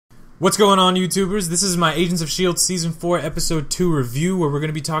What's going on, YouTubers? This is my Agents of S.H.I.E.L.D. Season 4 Episode 2 review, where we're going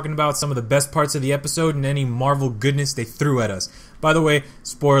to be talking about some of the best parts of the episode and any Marvel goodness they threw at us. By the way,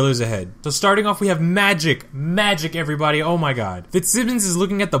 spoilers ahead. So starting off, we have magic. Magic, everybody. Oh my god. Fitzsimmons is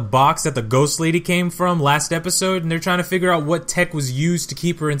looking at the box that the ghost lady came from last episode, and they're trying to figure out what tech was used to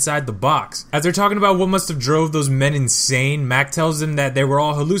keep her inside the box. As they're talking about what must have drove those men insane, Mac tells them that they were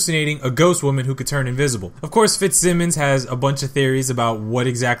all hallucinating a ghost woman who could turn invisible. Of course, Fitzsimmons has a bunch of theories about what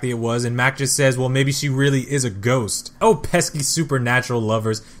exactly it was, and Mac just says, well, maybe she really is a ghost. Oh, pesky supernatural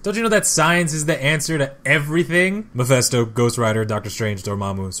lovers. Don't you know that science is the answer to everything? Mephisto, Ghost Rider, Doctor Strange,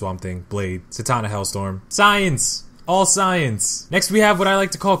 Dormammu, Swamp Thing, Blade, Satana, Hellstorm. Science! All science. Next we have what I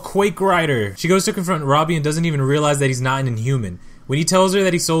like to call Quake Rider. She goes to confront Robbie and doesn't even realize that he's not an Inhuman. When he tells her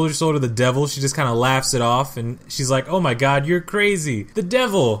that he sold her soul to the devil, she just kind of laughs it off, and she's like, oh my god, you're crazy. The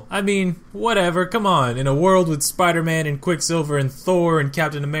devil! I mean, whatever, come on. In a world with Spider-Man and Quicksilver and Thor and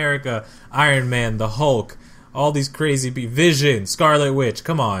Captain America, Iron Man, the Hulk, all these crazy Vision, Scarlet Witch,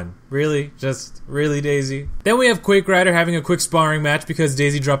 come on. Really? Just, really, Daisy? Then we have Quake Rider having a quick sparring match because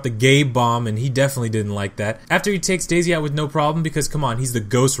Daisy dropped the gay bomb, and he definitely didn't like that. After he takes Daisy out with no problem because, come on, he's the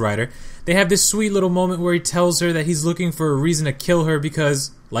Ghost Rider, they have this sweet little moment where he tells her that he's looking for a reason to kill her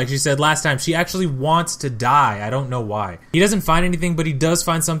because, like she said last time, she actually wants to die. I don't know why. He doesn't find anything, but he does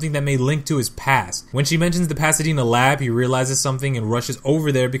find something that may link to his past. When she mentions the Pasadena lab, he realizes something and rushes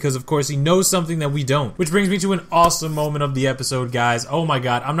over there because, of course, he knows something that we don't. Which brings me to an awesome moment of the episode, guys. Oh my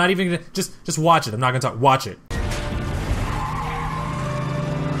god, I'm not even gonna... Just watch it. I'm not gonna talk. Watch it.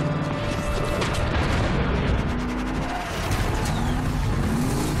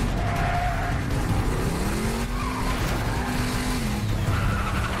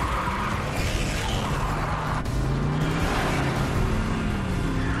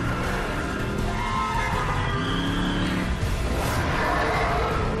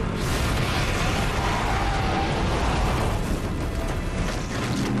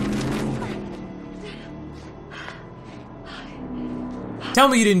 Tell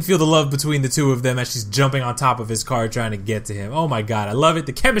me you didn't feel the love between the two of them as she's jumping on top of his car trying to get to him. Oh my god, I love it.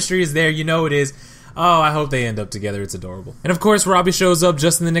 The chemistry is there, you know it is. Oh, I hope they end up together. It's adorable. And of course, Robbie shows up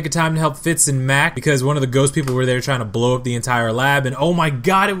just in the nick of time to help Fitz and Mac because one of the ghost people were there trying to blow up the entire lab. And oh my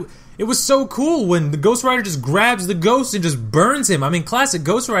god, it was so cool when the Ghost Rider just grabs the ghost and just burns him. I mean, classic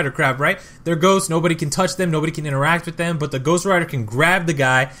Ghost Rider crap, right? They're ghosts, nobody can touch them, nobody can interact with them, but the Ghost Rider can grab the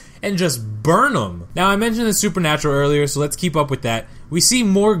guy and just burn him. Now, I mentioned the supernatural earlier, so let's keep up with that. We see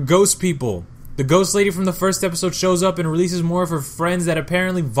more ghost people. The ghost lady from the first episode shows up and releases more of her friends that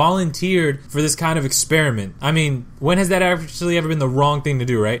apparently volunteered for this kind of experiment. I mean, when has that actually ever been the wrong thing to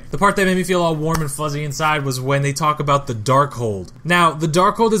do, right? The part that made me feel all warm and fuzzy inside was when they talk about the Darkhold. Now, the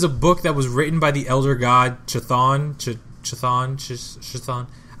Darkhold is a book that was written by the elder god Chthon.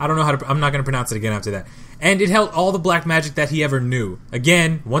 I don't know how to... I'm not going to pronounce it again after that. And it held all the black magic that he ever knew.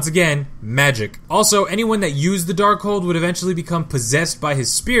 Again, once again, magic. Also, anyone that used the Darkhold would eventually become possessed by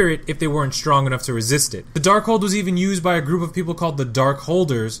his spirit if they weren't strong enough to resist it. The Darkhold was even used by a group of people called the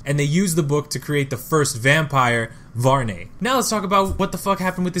Darkholders, and they used the book to create the first vampire, Varney. Now let's talk about what the fuck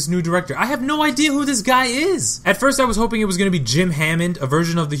happened with this new director. I have no idea who this guy is. At first I was hoping it was going to be Jim Hammond, a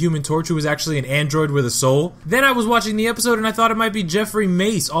version of the Human Torch who was actually an android with a soul. Then I was watching the episode and I thought it might be Jeffrey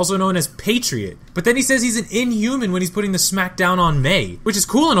Mace, also known as Patriot. But then he says he's an Inhuman when he's putting the smackdown on May. Which is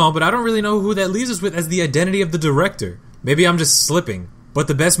cool and all, but I don't really know who that leaves us with as the identity of the director. Maybe I'm just slipping. But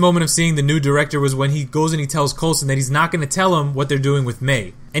the best moment of seeing the new director was when he goes and he tells Coulson that he's not going to tell him what they're doing with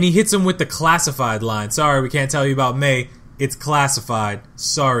May. And he hits him with the classified line. Sorry, we can't tell you about May. It's classified.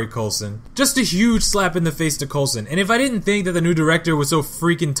 Sorry, Coulson. Just a huge slap in the face to Coulson. And if I didn't think that the new director was so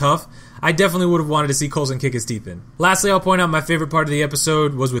freaking tough, I definitely would have wanted to see Coulson kick his teeth in. Lastly, I'll point out my favorite part of the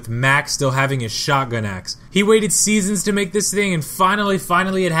episode was with Mac still having his shotgun axe. He waited seasons to make this thing, and finally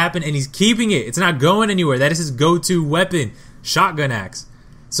it happened, and he's keeping it. It's not going anywhere. That is his go-to weapon. Shotgun axe.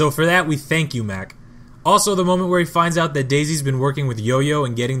 So for that, we thank you, Mac. Also, the moment where he finds out that Daisy's been working with Yo-Yo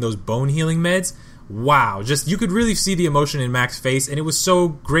and getting those bone healing meds, wow, just you could really see the emotion in Mac's face, and it was so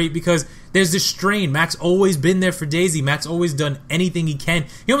great because there's this strain. Mac's always been there for Daisy. Mac's always done anything he can.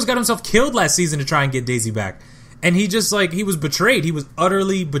 He almost got himself killed last season to try and get Daisy back. And he just, like, he was betrayed. He was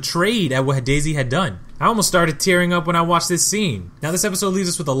utterly betrayed at what Daisy had done. I almost started tearing up when I watched this scene. Now, this episode leaves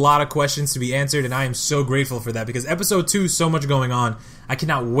us with a lot of questions to be answered, and I am so grateful for that, because episode 2, so much going on. I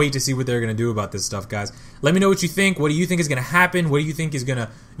cannot wait to see what they're going to do about this stuff, guys. Let me know what you think. What do you think is going to happen? What do you think is going to,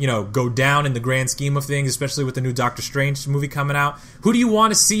 you know, go down in the grand scheme of things, especially with the new Doctor Strange movie coming out? Who do you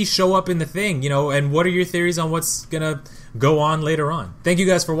want to see show up in the thing, you know, and what are your theories on what's going to go on later on? Thank you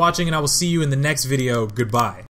guys for watching, and I will see you in the next video. Goodbye.